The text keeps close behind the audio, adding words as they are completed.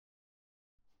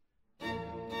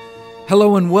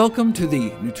Hello and welcome to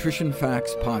the Nutrition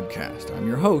Facts Podcast. I'm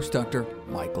your host, Dr.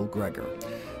 Michael Greger.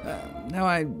 Now,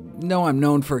 I know I'm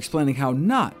known for explaining how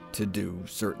not to do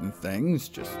certain things.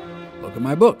 Just look at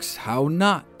my books, How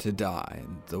Not to Die,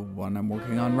 and the one I'm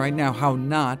working on right now, How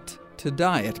Not to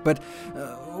Diet. But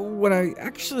what I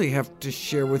actually have to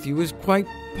share with you is quite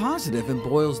positive and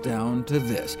boils down to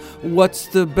this. What's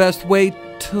the best way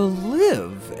to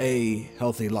live a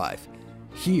healthy life?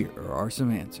 Here are some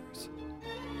answers.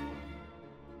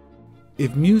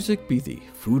 If music be the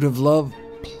food of love,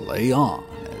 play on,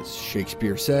 as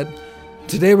Shakespeare said.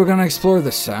 Today we're going to explore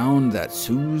the sound that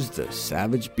soothes the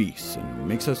savage beasts and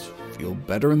makes us feel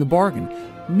better in the bargain.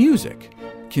 Music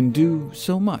can do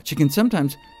so much. It can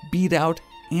sometimes beat out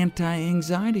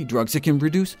anti-anxiety drugs. It can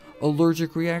reduce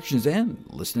allergic reactions, and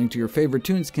listening to your favorite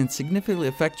tunes can significantly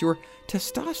affect your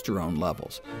testosterone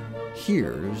levels.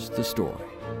 Here's the story.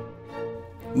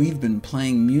 We've been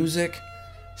playing music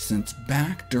since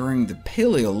back during the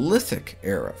Paleolithic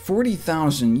era,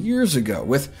 40,000 years ago,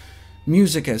 with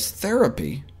music as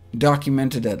therapy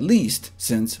documented at least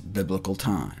since biblical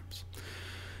times.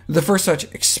 The first such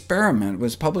experiment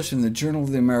was published in the Journal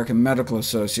of the American Medical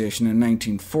Association in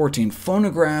 1914,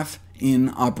 Phonograph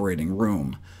in Operating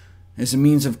Room, as a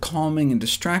means of calming and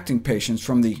distracting patients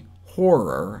from the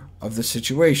horror of the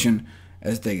situation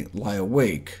as they lie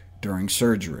awake during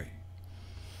surgery.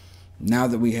 Now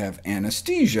that we have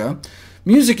anesthesia,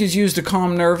 music is used to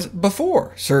calm nerves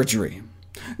before surgery.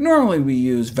 Normally we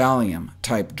use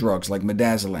Valium-type drugs like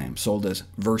midazolam, sold as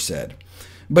Versed,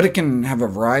 but it can have a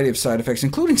variety of side effects,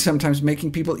 including sometimes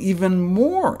making people even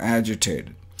more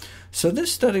agitated. So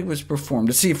this study was performed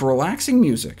to see if relaxing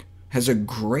music has a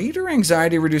greater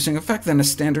anxiety-reducing effect than a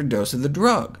standard dose of the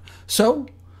drug. So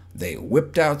they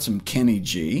whipped out some Kenny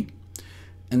G,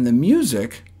 and the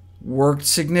music worked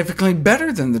significantly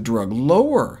better than the drug.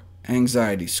 Lower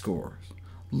anxiety scores,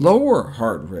 lower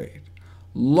heart rate,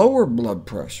 lower blood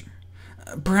pressure.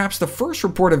 Perhaps the first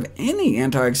report of any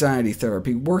anti-anxiety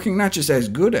therapy working not just as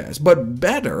good as, but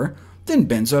better than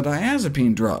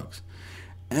benzodiazepine drugs.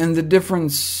 And the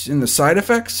difference in the side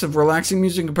effects of relaxing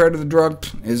music compared to the drug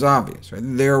is obvious. Right?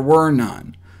 There were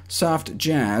none. Soft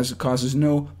jazz causes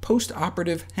no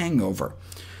post-operative hangover.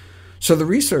 So the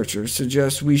researchers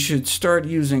suggest we should start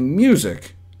using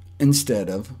music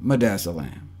instead of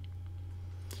midazolam.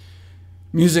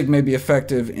 Music may be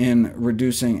effective in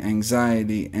reducing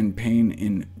anxiety and pain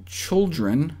in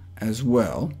children as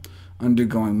well,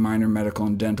 undergoing minor medical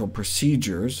and dental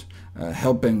procedures,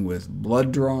 helping with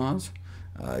blood draws,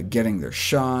 getting their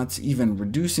shots, even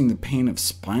reducing the pain of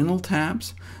spinal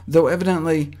taps, though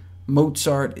evidently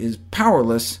Mozart is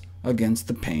powerless against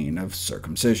the pain of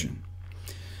circumcision.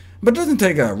 But it doesn't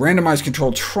take a randomized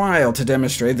controlled trial to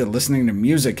demonstrate that listening to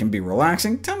music can be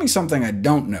relaxing. Tell me something I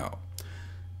don't know.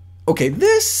 OK,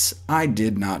 this I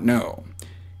did not know.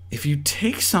 If you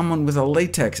take someone with a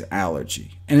latex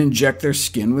allergy and inject their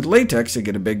skin with latex, they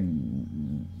get a big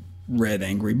red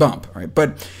angry bump. Right?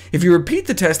 But if you repeat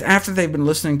the test after they've been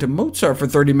listening to Mozart for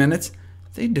 30 minutes,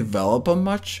 they develop a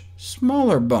much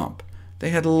smaller bump. They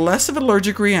had less of an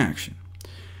allergic reaction.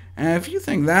 And if you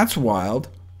think that's wild,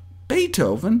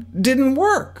 Beethoven didn't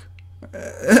work.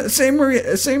 Same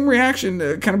reaction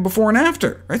kind of before and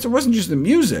after. Right? So it wasn't just the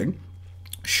music.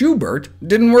 Schubert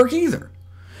didn't work either.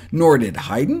 Nor did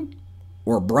Haydn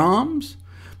or Brahms.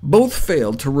 Both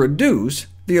failed to reduce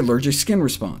the allergic skin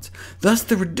response. Thus,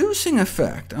 the reducing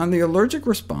effect on the allergic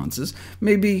responses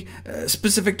may be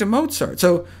specific to Mozart.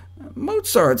 So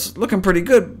Mozart's looking pretty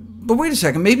good, but wait a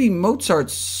second, maybe Mozart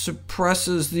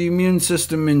suppresses the immune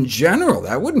system in general.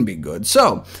 That wouldn't be good.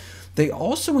 So they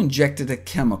also injected a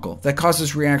chemical that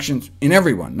causes reactions in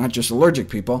everyone, not just allergic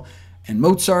people, and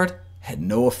Mozart had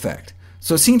no effect.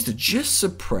 So it seems to just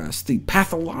suppress the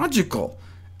pathological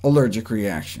allergic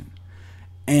reaction.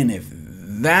 And if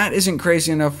that isn't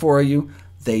crazy enough for you,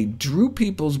 they drew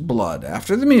people's blood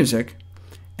after the music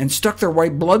and stuck their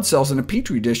white blood cells in a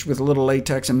petri dish with a little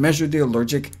latex and measured the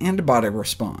allergic antibody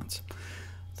response.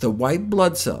 The white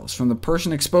blood cells from the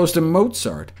person exposed to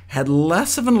Mozart had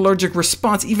less of an allergic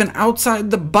response even outside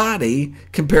the body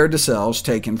compared to cells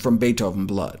taken from Beethoven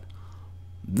blood.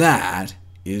 That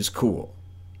is cool.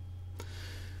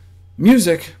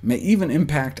 Music may even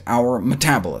impact our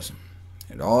metabolism.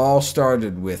 It all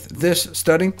started with this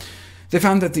study. They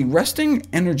found that the resting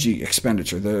energy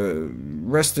expenditure, the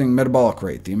resting metabolic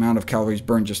rate, the amount of calories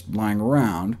burned just lying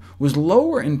around, was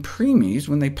lower in preemies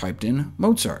when they piped in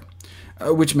Mozart,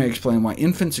 which may explain why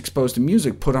infants exposed to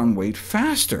music put on weight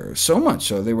faster, so much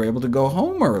so they were able to go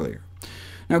home earlier.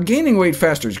 Now, gaining weight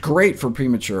faster is great for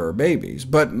premature babies,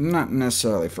 but not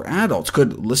necessarily for adults.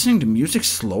 Could listening to music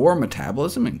slow our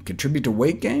metabolism and contribute to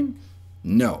weight gain?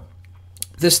 No.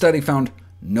 This study found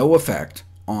no effect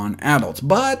on adults,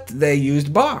 but they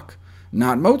used Bach,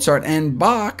 not Mozart, and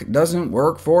Bach doesn't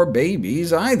work for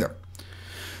babies either.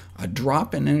 A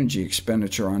drop in energy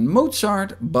expenditure on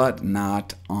Mozart, but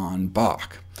not on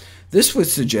Bach. This would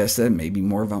suggest that it may be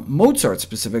more of a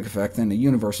Mozart-specific effect than a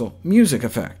universal music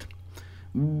effect.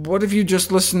 What if you just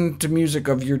listen to music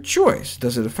of your choice?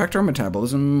 Does it affect our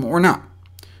metabolism or not?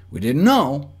 We didn't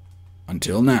know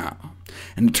until now.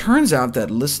 And it turns out that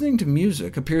listening to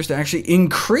music appears to actually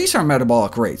increase our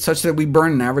metabolic rate, such that we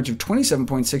burn an average of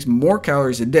 27.6 more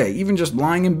calories a day, even just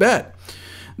lying in bed,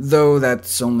 though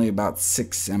that's only about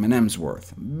 6 M&Ms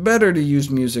worth. Better to use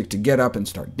music to get up and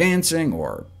start dancing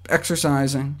or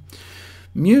exercising.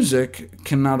 Music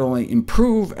can not only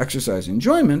improve exercise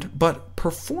enjoyment, but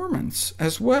performance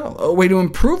as well. A way to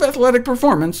improve athletic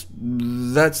performance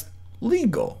that's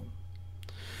legal.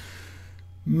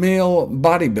 Male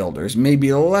bodybuilders may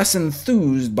be less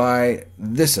enthused by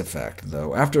this effect,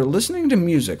 though. After listening to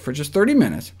music for just 30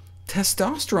 minutes,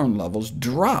 testosterone levels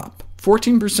drop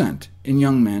 14% in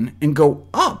young men and go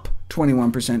up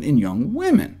 21% in young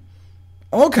women.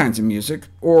 All kinds of music,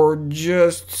 or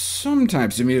just some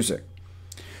types of music.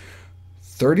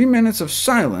 30 minutes of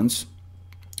silence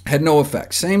had no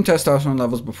effect, same testosterone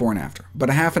levels before and after, but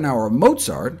a half an hour of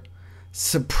Mozart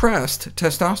suppressed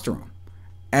testosterone,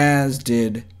 as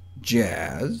did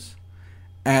jazz,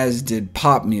 as did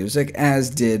pop music,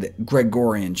 as did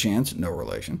Gregorian chants, no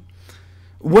relation.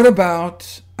 What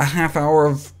about a half hour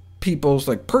of people's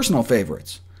personal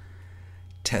favorites?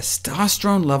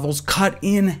 Testosterone levels cut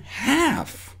in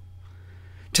half.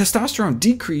 Testosterone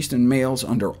decreased in males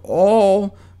under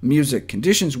all music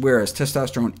conditions, whereas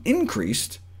testosterone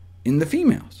increased in the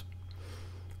females.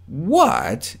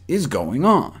 What is going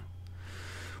on?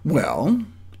 Well,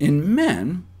 in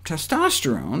men,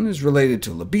 testosterone is related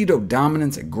to libido,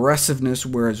 dominance, aggressiveness,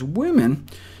 whereas women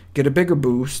get a bigger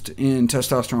boost in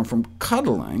testosterone from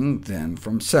cuddling than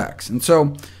from sex. And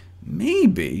so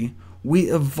maybe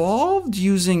we evolved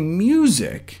using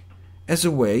music as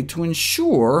a way to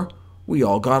ensure we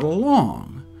all got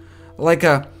along, like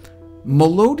a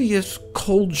melodious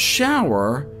cold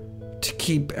shower to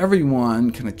keep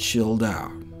everyone kind of chilled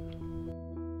out.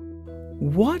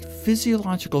 What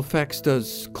physiological effects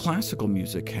does classical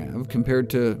music have compared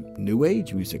to New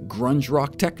Age music, grunge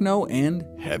rock, techno, and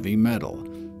heavy metal?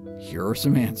 Here are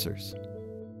some answers.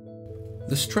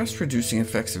 The stress-reducing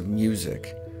effects of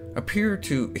music appear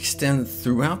to extend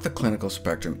throughout the clinical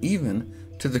spectrum, even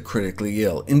to the critically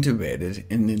ill, intubated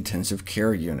in an intensive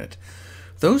care unit.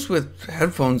 Those with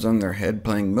headphones on their head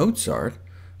playing Mozart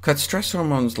cut stress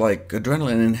hormones like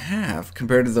adrenaline in half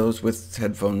compared to those with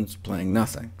headphones playing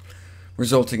nothing,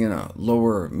 resulting in a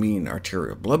lower mean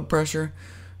arterial blood pressure.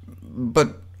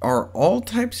 But are all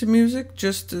types of music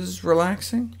just as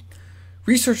relaxing?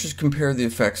 Researchers compare the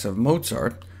effects of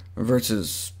Mozart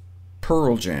versus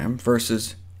Pearl Jam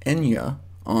versus Enya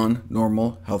on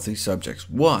normal, healthy subjects.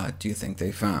 What do you think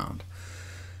they found?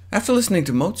 After listening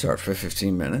to Mozart for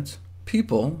 15 minutes,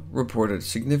 people reported a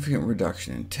significant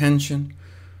reduction in tension.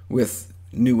 With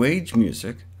New Age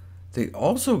music, they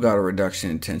also got a reduction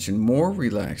in tension, more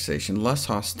relaxation, less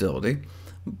hostility,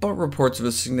 but reports of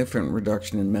a significant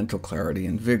reduction in mental clarity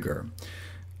and vigor.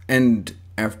 And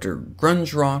after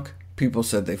grunge rock, people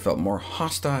said they felt more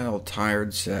hostile,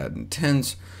 tired, sad, and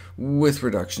tense, with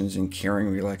reductions in caring,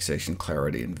 relaxation,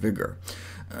 clarity, and vigor.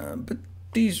 But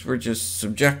these were just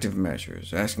subjective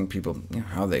measures, asking people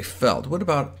how they felt. What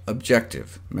about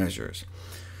objective measures?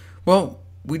 Well,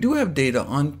 we do have data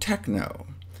on techno.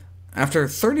 After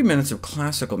 30 minutes of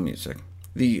classical music,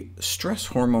 the stress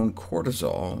hormone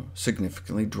cortisol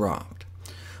significantly dropped.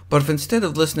 But if instead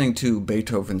of listening to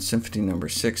Beethoven's Symphony No.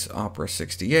 6, Opera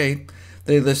 68,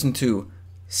 they listened to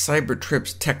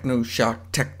Cybertrip's Techno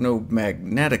Shock Techno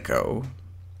Magnetico,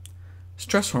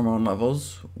 stress hormone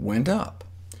levels went up.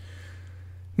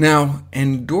 Now,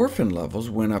 endorphin levels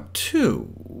went up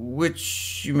too,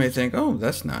 which you may think, oh,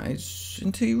 that's nice,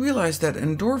 until you realize that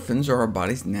endorphins are our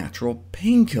body's natural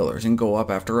painkillers and go up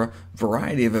after a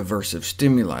variety of aversive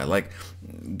stimuli, like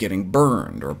getting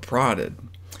burned or prodded.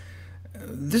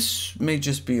 This may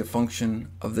just be a function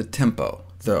of the tempo,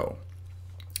 though.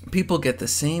 People get the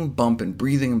same bump in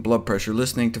breathing and blood pressure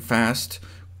listening to fast,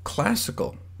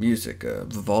 classical music,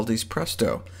 Vivaldi's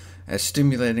Presto, as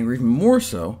stimulating or even more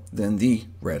so than the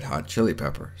Red Hot Chili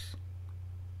Peppers.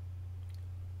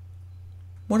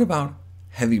 What about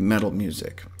heavy metal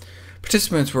music?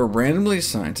 Participants were randomly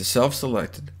assigned to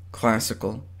self-selected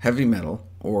classical, heavy metal,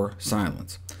 or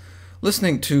silence.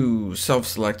 Listening to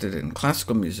self-selected and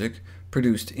classical music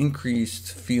produced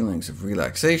increased feelings of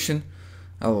relaxation,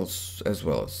 as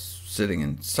well as sitting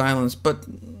in silence, but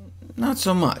not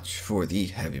so much for the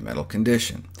heavy metal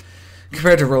condition.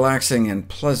 Compared to relaxing and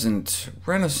pleasant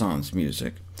Renaissance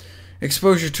music,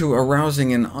 exposure to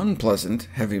arousing and unpleasant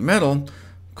heavy metal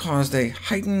caused a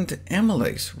heightened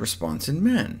amylase response in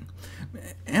men.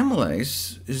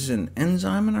 Amylase is an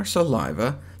enzyme in our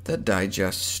saliva that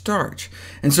digests starch,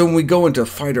 and so when we go into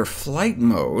fight-or-flight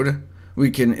mode,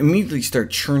 we can immediately start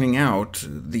churning out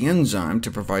the enzyme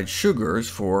to provide sugars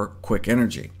for quick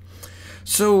energy.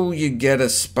 So you get a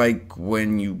spike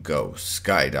when you go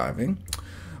skydiving,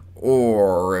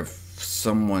 or if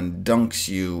someone dunks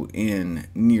you in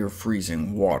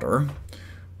near-freezing water,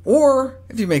 or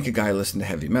if you make a guy listen to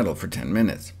heavy metal for 10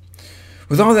 minutes.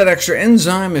 With all that extra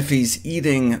enzyme, if he's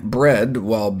eating bread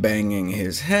while banging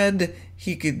his head,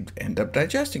 he could end up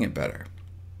digesting it better.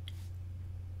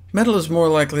 Metal is more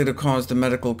likely to cause the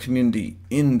medical community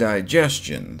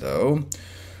indigestion, though.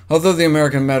 Although the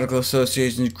American Medical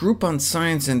Association's Group on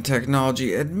Science and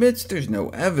Technology admits there's no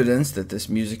evidence that this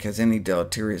music has any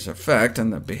deleterious effect on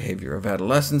the behavior of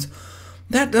adolescents,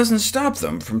 that doesn't stop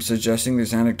them from suggesting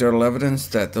there's anecdotal evidence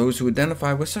that those who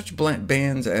identify with such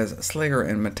bands as Slayer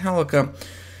and Metallica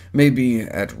may be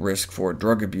at risk for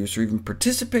drug abuse or even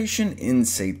participation in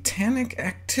satanic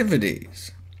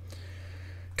activities.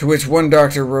 To which one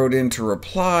doctor wrote in to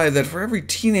reply that for every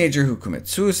teenager who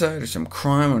commits suicide or some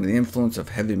crime under the influence of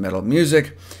heavy metal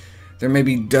music, there may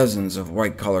be dozens of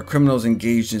white-collar criminals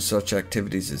engaged in such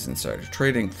activities as insider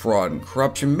trading, fraud, and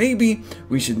corruption. Maybe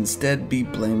we should instead be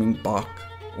blaming Bach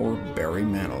or Barry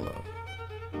Manilow.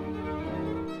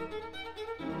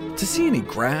 To see any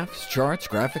graphs, charts,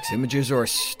 graphics, images, or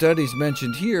studies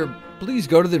mentioned here, please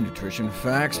go to the Nutrition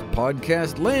Facts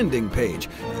podcast landing page.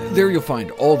 There you'll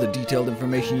find all the detailed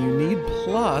information you need,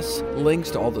 plus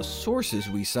links to all the sources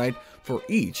we cite for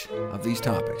each of these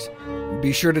topics.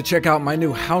 Be sure to check out my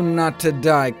new How Not to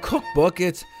Die cookbook.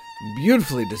 It's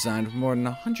beautifully designed with more than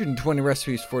 120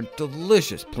 recipes for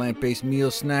delicious plant-based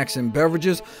meals, snacks, and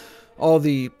beverages. All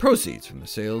the proceeds from the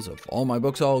sales of all my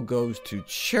books all goes to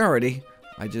charity.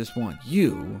 I just want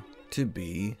you to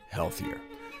be healthier.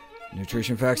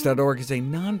 NutritionFacts.org is a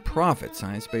non-profit,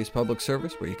 science-based public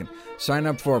service where you can sign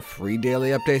up for free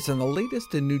daily updates on the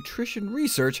latest in nutrition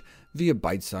research via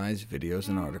bite-sized videos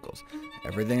and articles.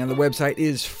 Everything on the website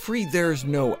is free. There's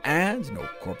no ads, no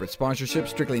corporate sponsorship,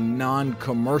 strictly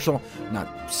non-commercial,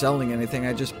 not selling anything.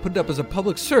 I just put it up as a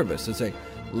public service, as a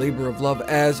labor of love,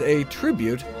 as a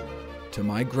tribute to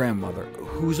my grandmother,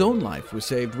 whose own life was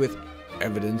saved with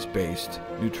evidence-based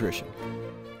nutrition.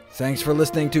 Thanks for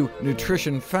listening to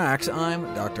Nutrition Facts. I'm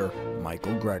Dr.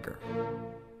 Michael Greger.